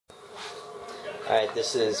Alright,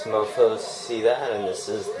 this is Mofo See That, and this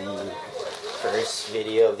is the first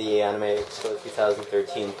video of the Anime Expo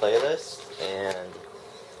 2013 playlist, and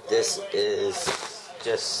this is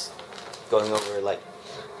just going over like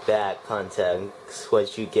bag contents,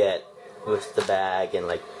 what you get with the bag, and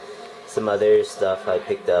like some other stuff I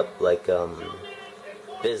picked up, like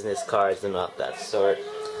business cards and all that sort.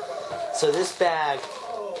 So this bag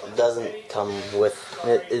doesn't come with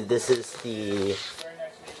it. This is the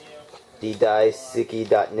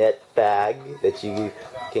daisuki.net bag that you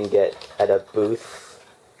can get at a booth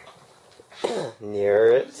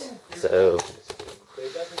near it. So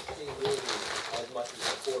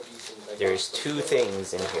there's two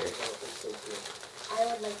things in here. I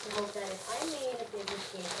would like to hope that if I made a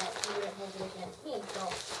business case that you wouldn't hold it against me. So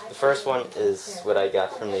the first one is what I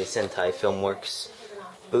got from the Sentai Filmworks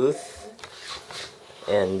booth.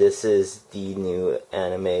 And this is the new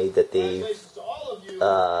anime that they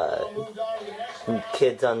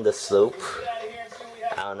Kids on the Slope.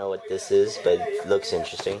 I don't know what this is, but it looks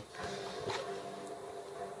interesting.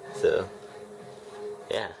 So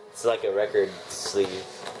yeah, it's like a record sleeve,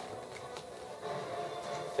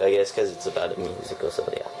 I guess, because it's about a musical, so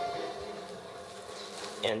yeah.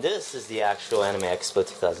 And this is the actual Anime Expo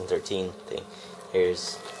 2013 thing.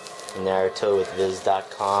 Here's Naruto with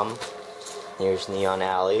Viz.com. Here's Neon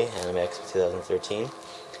Alley, Anime Expo 2013.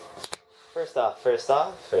 First off.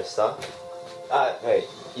 Wait,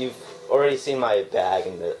 you've already seen my bag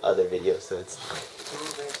in the other video, so it's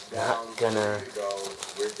not gonna.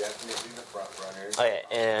 Okay,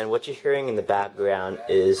 and what you're hearing in the background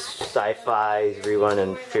is Sci-Fi's Rerun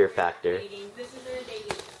and Fear Factor.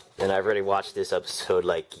 And I've already watched this episode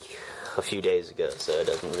like a few days ago, so it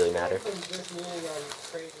doesn't really matter.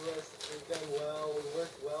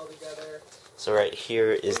 So right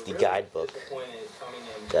here is the guidebook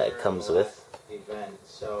that it comes with.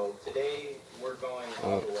 So today we're going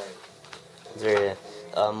all the way. There,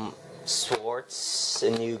 Swartz,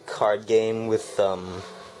 a new card game with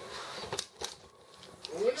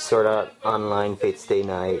Sword Art Online, Fate's Day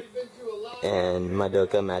Night, and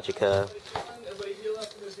Madoka Magica.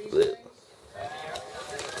 Blue.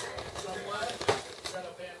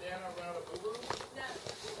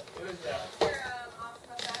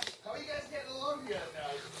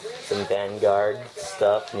 Some Vanguard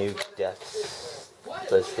stuff, new decks,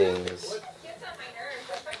 listings.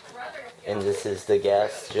 And this is the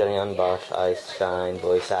guest, Julian Bosch, Ice Shine,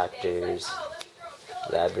 voice actors,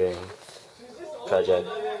 Labyrinth, Project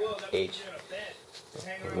H,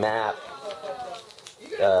 map,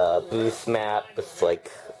 booth map with like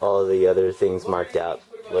all the other things marked out,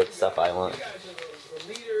 like stuff I want.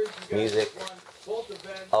 Music,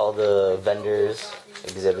 all the vendors,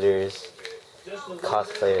 exhibitors,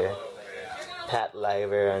 cosplayer, Pat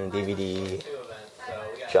Liver on DVD,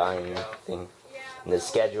 drawing thing, and the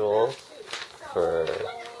schedule for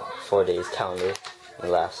 4 days calendar, the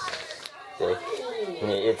last day. And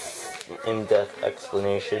it's in-depth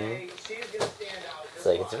explanation. It's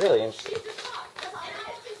like, it's really interesting.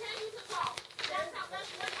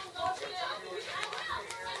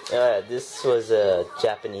 This was a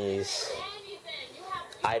Japanese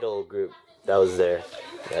idol group that was there.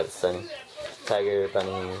 Yeah, it's funny. Tiger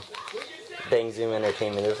Bunny, Bang Zoom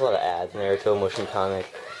Entertainment. There's a lot of ads. Naruto Motion Comic,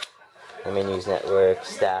 Anime News Network,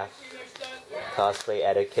 staff, cosplay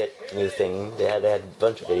etiquette, new thing. They had a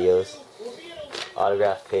bunch of videos.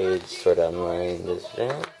 Autograph page, sort of online.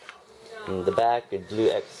 In the back, the Blue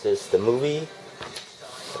Exorcist, the movie.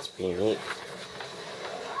 That's pretty neat.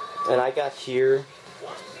 And I got here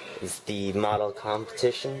is the model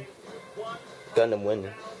competition. Gundam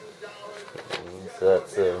winner. So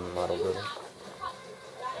that's a model building.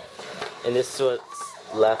 And this is what's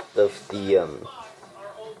left of the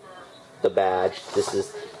badge. This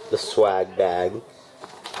is the swag bag.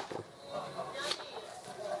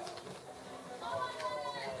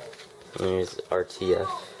 There's RTF,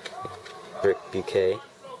 Brick Bouquet,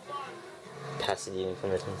 Pasadena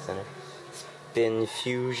Convention Center, Spin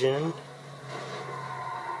Fusion,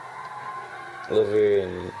 over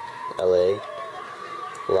in LA,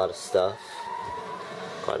 a lot of stuff,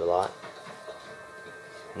 quite a lot.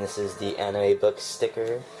 And this is the anime book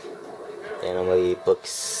sticker, the anime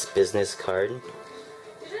books business card,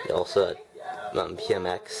 also at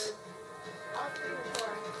PMX.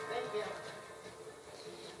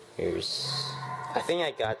 Here's, I think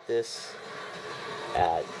I got this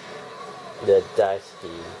at the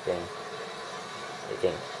Daisuki thing, I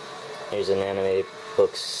think. Here's an anime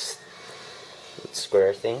books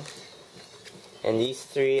square thing. And these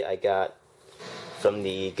three I got from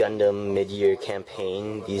the Gundam mid-year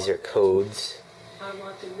campaign. These are codes.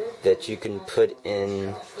 that you can put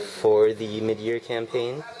in for the mid-year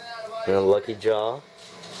campaign. And a lucky draw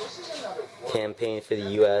campaign for the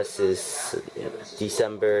US is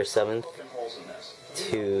December 7th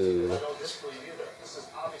to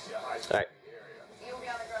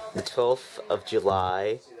the 12th of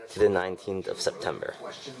July to the 19th of September.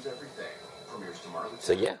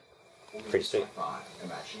 So yeah, pretty sweet.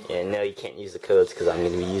 And no, you can't use the codes because I'm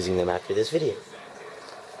going to be using them after this video.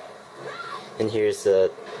 And here's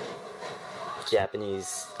the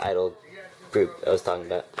Japanese idol group I was talking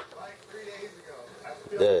about.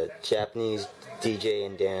 The Japanese DJ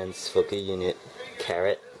and dance vocal unit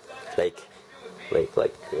Carrot, like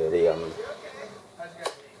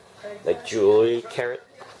jewelry Carrot.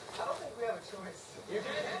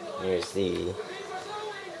 Here's the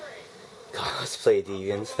cosplay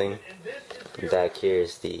deviants thing. And back here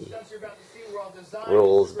is the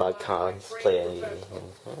rules about cosplay.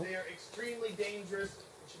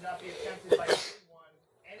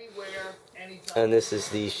 And this is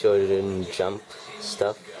the Shonen Jump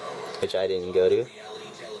stuff, which I didn't go to.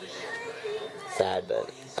 Sad, but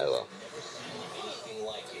oh well.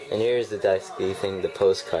 And here's the Daisuke thing, the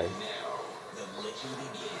postcard.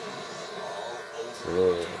 It's a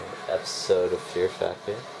new episode of Fear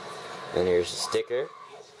Factor. And here's a sticker.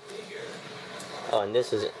 Oh, and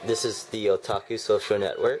this is the Otaku Social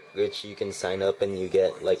Network, which you can sign up and you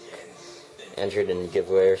get like entered in a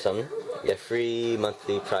giveaway or something. You get free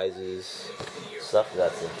monthly prizes, stuff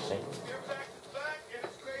that's interesting.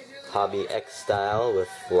 Hobby X style with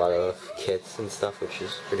a lot of kits and stuff, which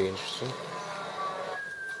is pretty interesting.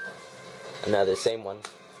 Another same one.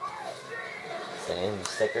 Same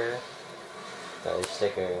sticker. Another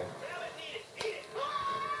sticker.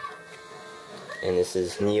 And this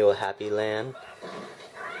is Neo Happy Land,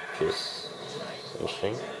 which is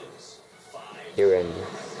interesting. Here in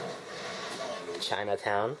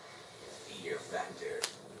Chinatown.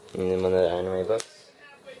 And then one of the anime books.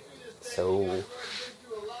 So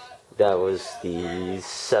that was the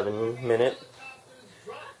 7-minute.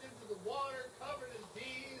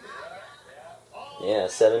 Yeah,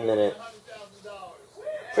 7-minute.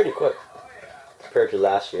 Pretty quick compared to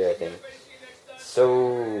last year, I think.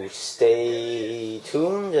 So stay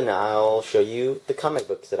tuned and I'll show you the comic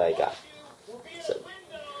books that I got. So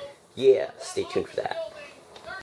yeah, stay tuned for that.